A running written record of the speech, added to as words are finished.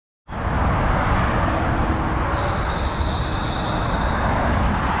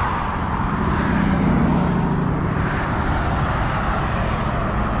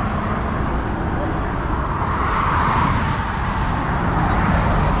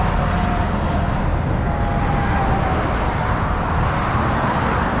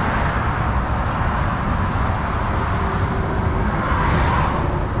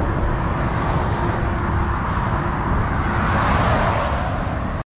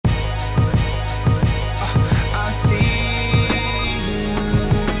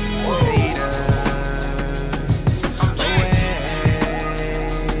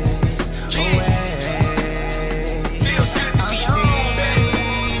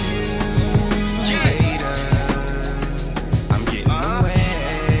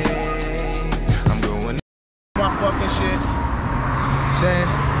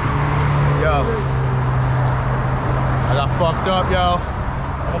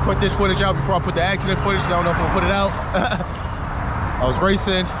gonna put this footage out before I put the accident footage, because I don't know if I'm gonna put it out. I was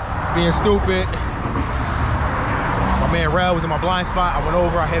racing, being stupid. My man Rel was in my blind spot. I went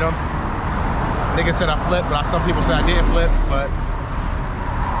over, I hit him. Nigga said I flipped, but some people said I didn't flip, but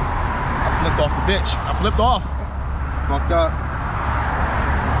I flipped off the bitch. I flipped off. Fucked up.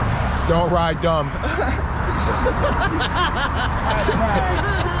 Don't ride dumb.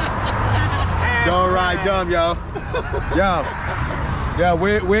 Don't ride dumb, yo. Yo,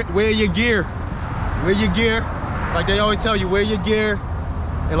 wear your gear. Wear your gear. Like they always tell you, wear your gear.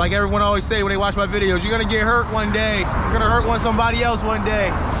 And like everyone always say when they watch my videos, you're gonna get hurt one day. You're gonna hurt somebody else one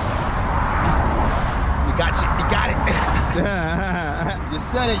day. You got it. You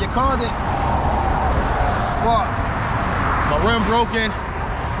said it, you called it. Fuck. My rim broken.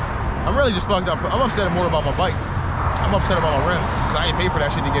 I'm really just fucked up. I'm upset more about my bike. I'm upset about my rim, because I ain't paid for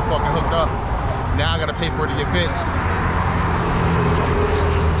that shit to get fucking hooked up. Now I gotta pay for it to get fixed.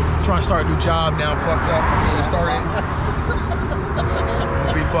 Trying to start a new job now, I'm fucked up. I'm gonna start it.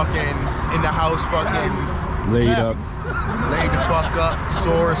 Be fucking in the house, fucking laid up. Laid the fuck up,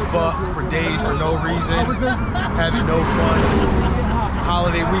 sore as fuck for days for no reason. Having no fun.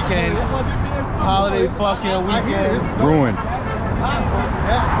 Holiday weekend. Holiday fucking weekend. Ruined.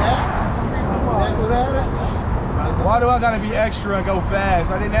 Why do I gotta be extra and go fast?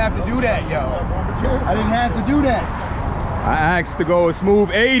 I didn't have to do that, yo. I didn't have to do that. I asked to go a smooth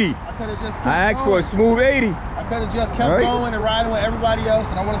 80. I asked for a smooth 80. I could have just kept going and riding with everybody else,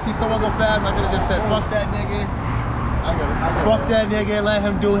 and I want to see someone go fast. I could have just said, fuck that nigga. Fuck that nigga, let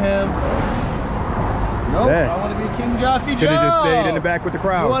him do him. Nope, I want to be King Joffy Joe. Could have just stayed in the back with the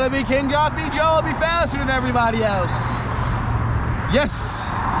crowd. I want to be King Joffy Joe, I'll be faster than everybody else. Yes.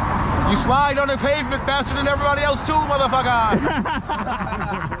 You slide on the pavement faster than everybody else too, motherfucker.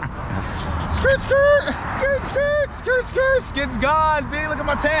 Skirt, skirt, skirt, skirt, skirt, skirt. Skid's gone, B. Look at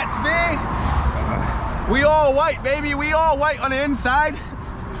my tats, B. We all white, baby. We all white on the inside.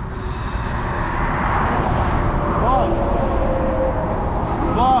 Fuck.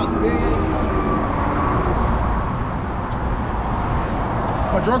 Fuck, B.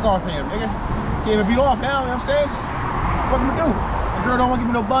 It's my jerk off hand, nigga. Can't even beat off now, you know what I'm saying? What am I gonna do? My girl don't want to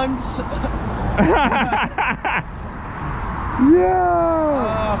give me no buns.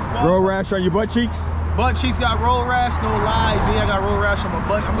 Yeah. Roll rash on your butt cheeks? Butt cheeks got roll rash, no lie. Me, I got roll rash on my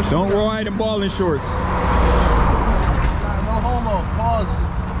butt. I'm gonna don't ride in balling shorts. No homo. Pause.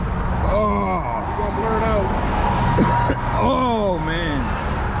 Oh. You gonna blur it out. Oh man.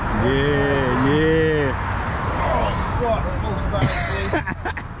 Yeah. Oh fuck. Both sides, baby.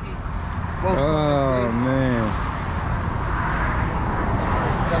 Both sides, baby. Man.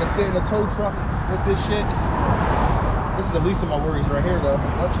 Gotta sit in the tow truck with this shit. This is the least of my worries right here, though.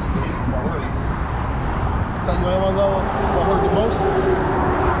 My butt cheeks is the least of my worries. I tell you, I want to know what hurt the most.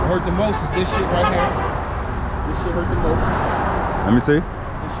 What hurt the most is this shit right here. This shit hurt the most. Let me see.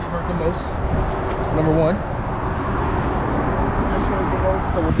 This shit hurt the most. It's number one. That shit hurt the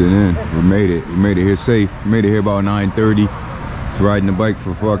most. Then we made it. We made it here safe. We made it here about 9:30. Riding the bike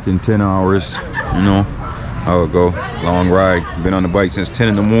for fucking 10 hours. You know how it go. Long ride. Been on the bike since 10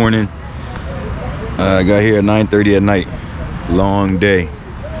 in the morning. I got here at 9:30 at night. Long day.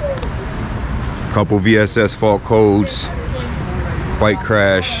 Couple VSS fault codes. Bike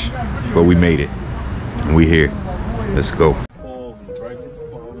crash. But we made it. And we here. Let's go.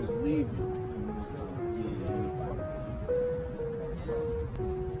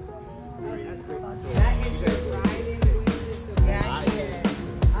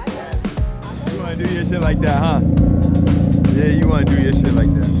 You wanna do your shit like that, huh? Yeah, you wanna do your shit like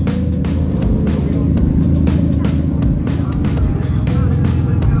that.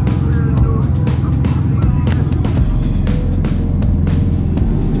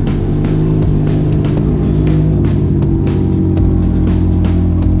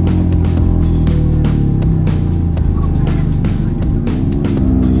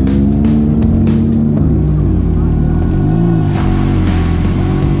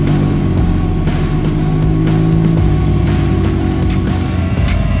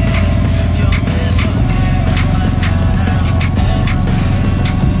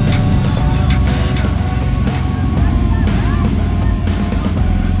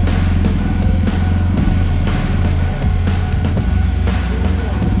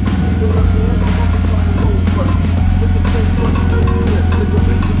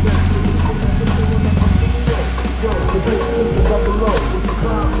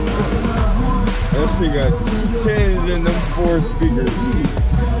 She got 10s in them 4 speakers.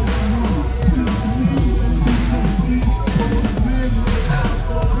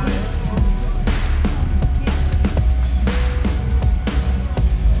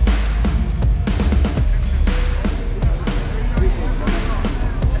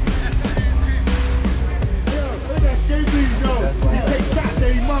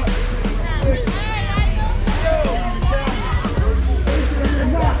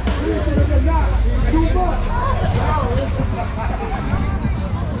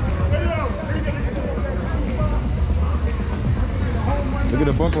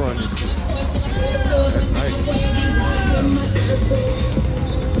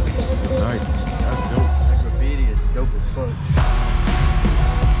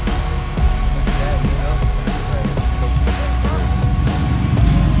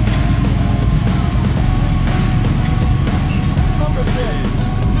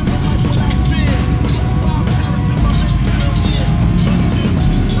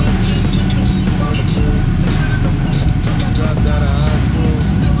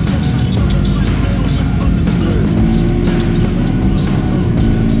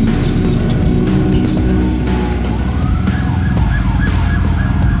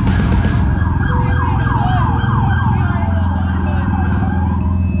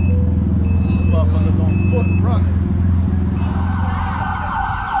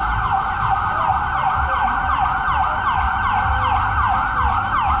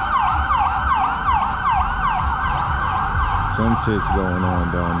 shit's going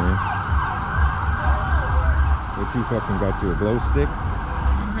on down there. What you fucking got you a glow stick?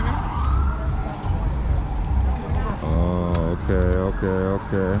 Oh,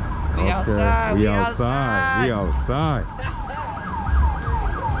 okay. We outside. We outside.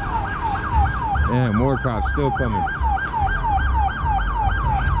 Damn, more cops still coming.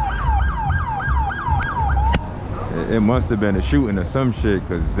 It must have been a shooting or some shit,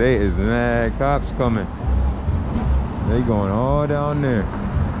 cause there is mad cops coming. They going all down there.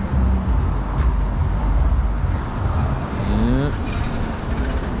 Yeah.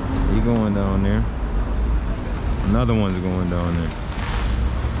 He going down there. Another one's going down there.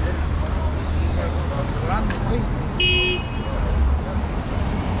 Be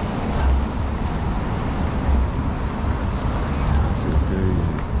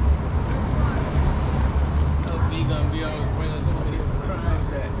gonna be able to bring us some of these crimes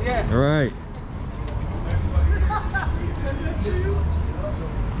at. Yeah. All right.